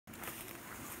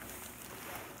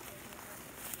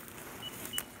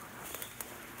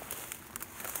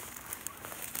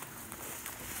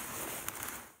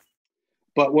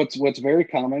But what's very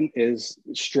common is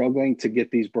struggling to get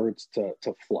these birds to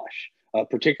flush,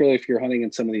 particularly if you're hunting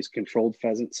in some of these controlled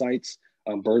pheasant sites.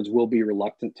 Birds will be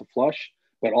reluctant to flush.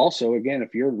 But also, again,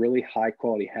 if you're really high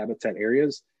quality habitat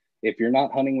areas, if you're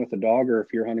not hunting with a dog, or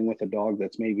if you're hunting with a dog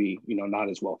that's maybe not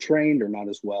as well trained or not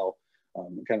as well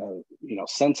kind of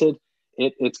scented,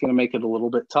 it's going to make it a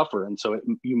little bit tougher, and so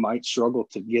you might struggle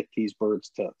to get these birds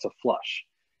to flush.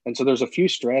 And so there's a few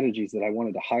strategies that I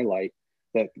wanted to highlight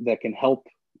that can help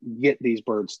get these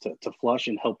birds to flush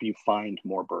and help you find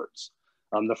more birds.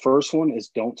 The first one is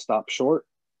don't stop short.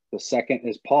 The second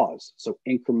is pause, so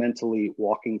incrementally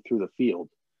walking through the field.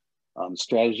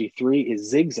 Strategy 3 is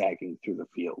zigzagging through the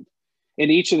field. And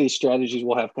each of these strategies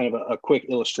will have kind of a quick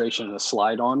illustration and a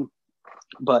slide on,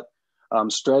 but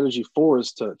strategy 4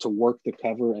 is to work the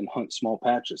cover and hunt small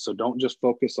patches. So don't just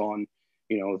focus on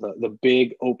the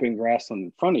big open grassland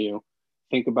in front of you.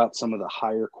 Think about some of the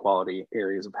higher quality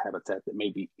areas of habitat that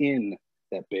may be in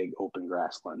that big open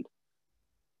grassland.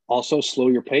 Also, slow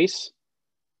your pace.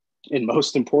 And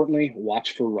most importantly,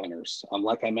 watch for runners.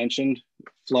 Like I mentioned,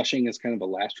 flushing is kind of a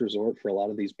last resort for a lot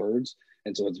of these birds.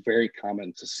 And so it's very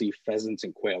common to see pheasants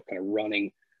and quail kind of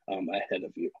running ahead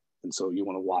of you. And so you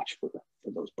want to watch for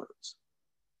those birds.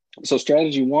 So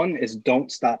strategy 1 is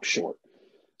don't stop short.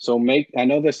 So I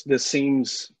know this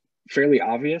seems fairly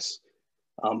obvious,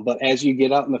 but as you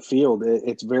get out in the field,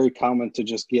 it's very common to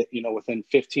just get, within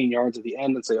 15 yards of the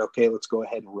end and say, okay, let's go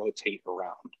ahead and rotate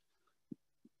around.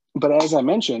 But as I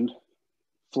mentioned,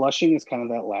 flushing is kind of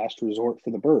that last resort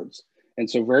for the birds. And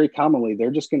so very commonly,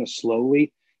 they're just going to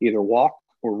slowly either walk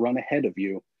or run ahead of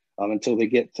you until they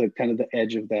get to kind of the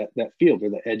edge of that field or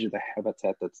the edge of the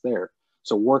habitat that's there.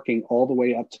 So working all the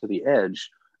way up to the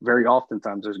edge, very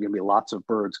oftentimes there's going to be lots of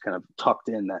birds kind of tucked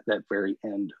in that very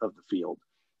end of the field.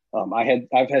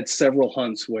 I've had several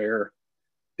hunts where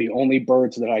the only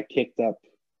birds that I kicked up,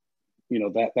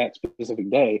 that specific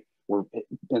day were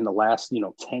in the last,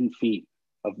 10 feet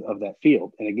of that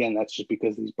field. And again, that's just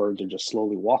because these birds are just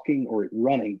slowly walking or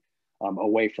running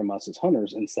away from us as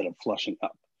hunters instead of flushing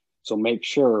up. So make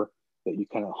sure that you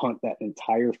kind of hunt that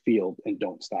entire field and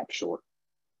don't stop short.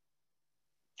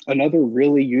 Another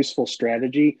really useful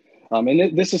strategy,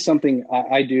 and this is something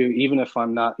I do even if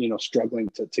I'm not, struggling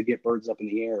to get birds up in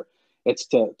the air, it's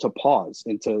to pause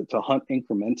and to hunt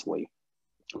incrementally.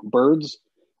 Birds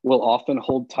will often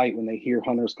hold tight when they hear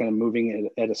hunters kind of moving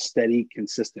at a steady,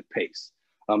 consistent pace,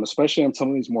 especially on some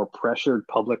of these more pressured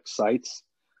public sites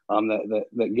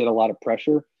that get a lot of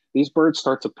pressure. These birds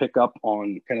start to pick up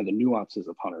on kind of the nuances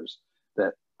of hunters,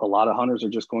 that a lot of hunters are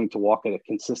just going to walk at a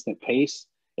consistent pace,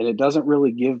 and it doesn't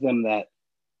really give them that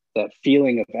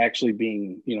feeling of actually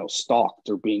being, stalked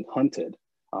or being hunted.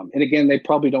 And again, they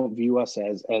probably don't view us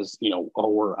as oh,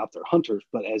 we're out there hunters,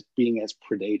 but as being as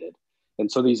predated. And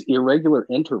so these irregular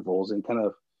intervals and kind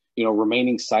of,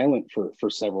 remaining silent for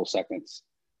several seconds,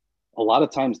 a lot of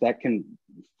times that can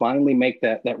finally make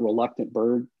that reluctant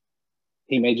bird,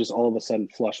 he may just all of a sudden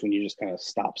flush when you just kind of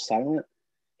stop silent.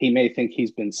 He may think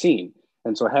he's been seen.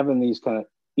 And so having these kind of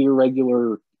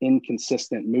irregular,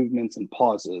 inconsistent movements and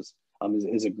pauses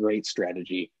is a great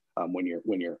strategy when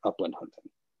you're upland hunting.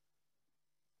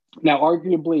 Now,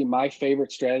 arguably my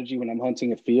favorite strategy when I'm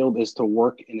hunting a field is to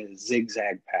work in a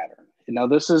zigzag pattern. And now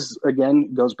this is,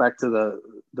 again, goes back to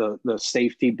the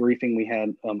safety briefing we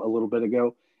had a little bit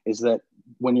ago, is that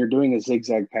when you're doing a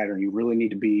zigzag pattern, you really need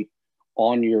to be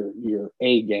on your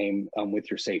A game with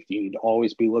your safety. You need to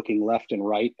always be looking left and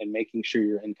right and making sure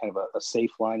you're in kind of a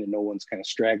safe line and no one's kind of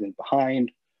straggling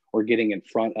behind or getting in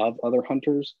front of other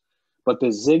hunters. But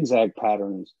the zigzag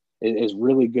patterns is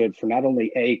really good for not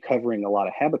only covering a lot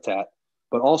of habitat,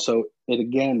 but also it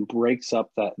again breaks up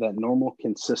that normal,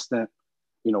 consistent,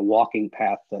 walking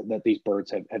path that these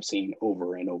birds have seen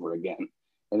over and over again.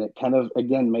 And it kind of,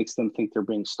 again, makes them think they're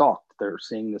being stalked. They're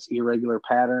seeing this irregular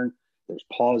pattern, there's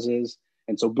pauses.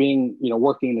 And so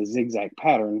working in a zigzag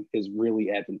pattern is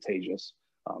really advantageous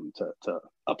to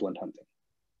upland hunting.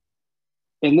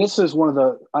 And this is one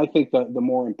of I think the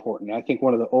more important, I think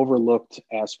one of the overlooked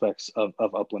aspects of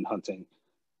upland hunting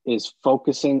is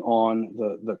focusing on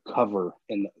the cover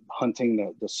and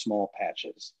hunting the small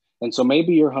patches. And so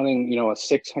maybe you're hunting, a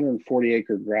 640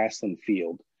 acre grassland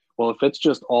field. Well, if it's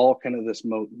just all kind of this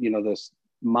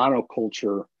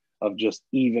monoculture of just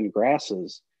even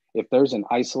grasses, if there's an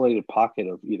isolated pocket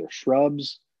of either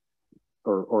shrubs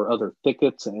or other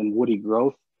thickets and woody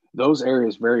growth, those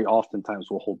areas very oftentimes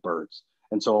will hold birds.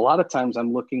 And so a lot of times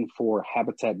I'm looking for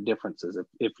habitat differences.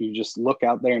 If you just look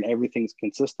out there and everything's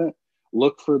consistent,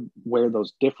 look for where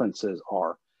those differences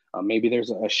are. Maybe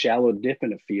there's a shallow dip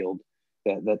in a field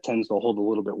that tends to hold a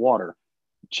little bit water.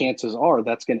 chances are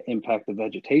that's going to impact the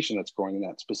vegetation that's growing in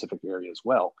that specific area as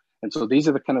well. And so these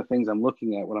are the kind of things I'm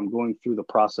looking at when I'm going through the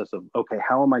process of, okay,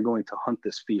 how am I going to hunt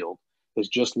this field? Is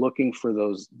just looking for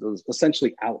those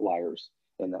essentially outliers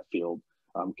in that field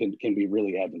can be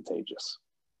really advantageous.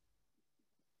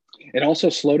 And also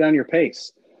slow down your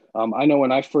pace. I know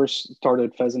when I first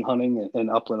started pheasant hunting and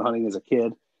upland hunting as a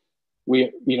kid,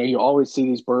 you always see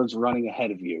these birds running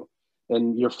ahead of you.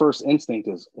 And your first instinct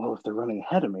is, well, if they're running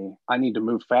ahead of me, I need to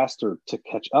move faster to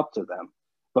catch up to them.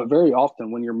 But very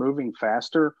often when you're moving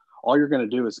faster, all you're going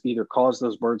to do is either cause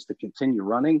those birds to continue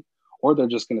running, or they're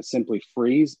just going to simply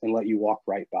freeze and let you walk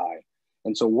right by.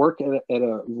 And so work at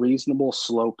a reasonable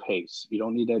slow pace. You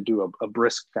don't need to do a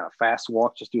brisk kind of fast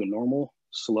walk, just do a normal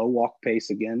slow walk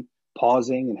pace again.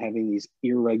 Pausing and having these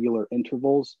irregular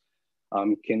intervals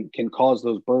can cause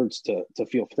those birds to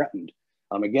feel threatened.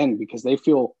 Again, because they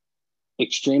feel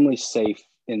extremely safe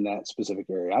in that specific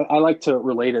area. I like to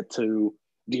relate it to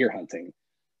deer hunting.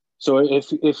 So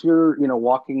if you're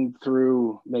walking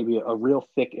through maybe a real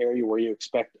thick area where you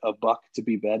expect a buck to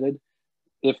be bedded,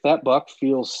 if that buck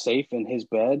feels safe in his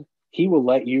bed, he will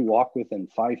let you walk within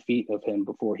 5 feet of him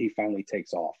before he finally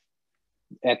takes off.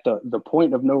 At the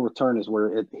point of no return is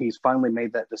where he's finally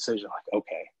made that decision, like,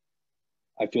 okay,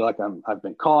 I feel like I've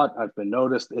been caught, I've been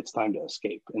noticed, it's time to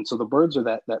escape. And so the birds are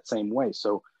that same way.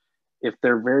 So if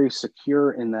they're very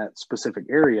secure in that specific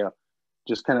area,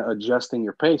 just kind of adjusting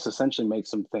your pace essentially makes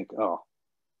them think, oh,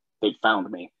 they found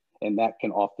me. And that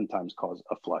can oftentimes cause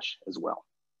a flush as well.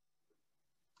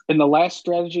 And the last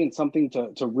strategy, and something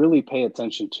to really pay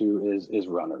attention to, is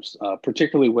runners,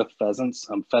 particularly with pheasants.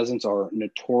 Pheasants are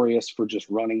notorious for just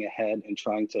running ahead and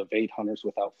trying to evade hunters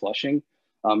without flushing.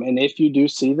 And if you do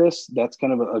see this, that's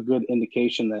kind of a good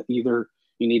indication that either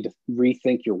you need to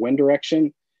rethink your wind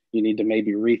direction, you need to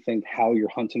maybe rethink how you're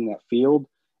hunting that field,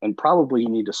 and probably you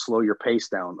need to slow your pace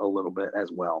down a little bit as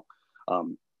well.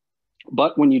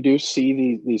 But when you do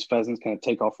see these pheasants kind of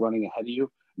take off running ahead of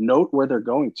you, note where they're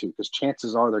going to, because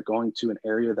chances are they're going to an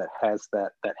area that has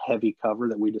that heavy cover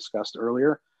that we discussed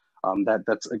earlier.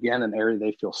 That's, again, an area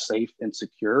they feel safe and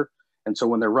secure. And so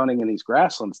when they're running in these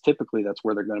grasslands, typically that's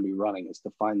where they're going to be running, is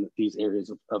to find these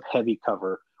areas of heavy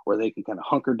cover where they can kind of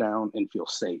hunker down and feel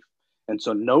safe. And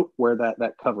so note where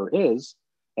that cover is.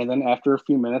 And then after a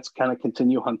few minutes, kind of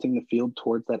continue hunting the field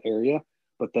towards that area,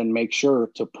 but then make sure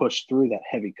to push through that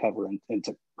heavy cover and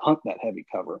to hunt that heavy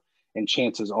cover. And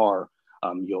chances are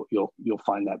you'll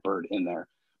find that bird in there.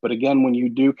 But again, when you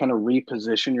do kind of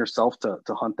reposition yourself to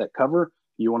hunt that cover,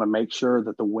 you want to make sure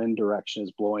that the wind direction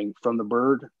is blowing from the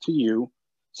bird to you,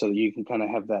 so that you can kind of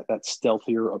have that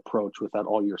stealthier approach without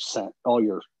all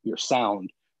your sound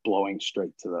blowing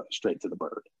straight to the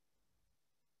bird.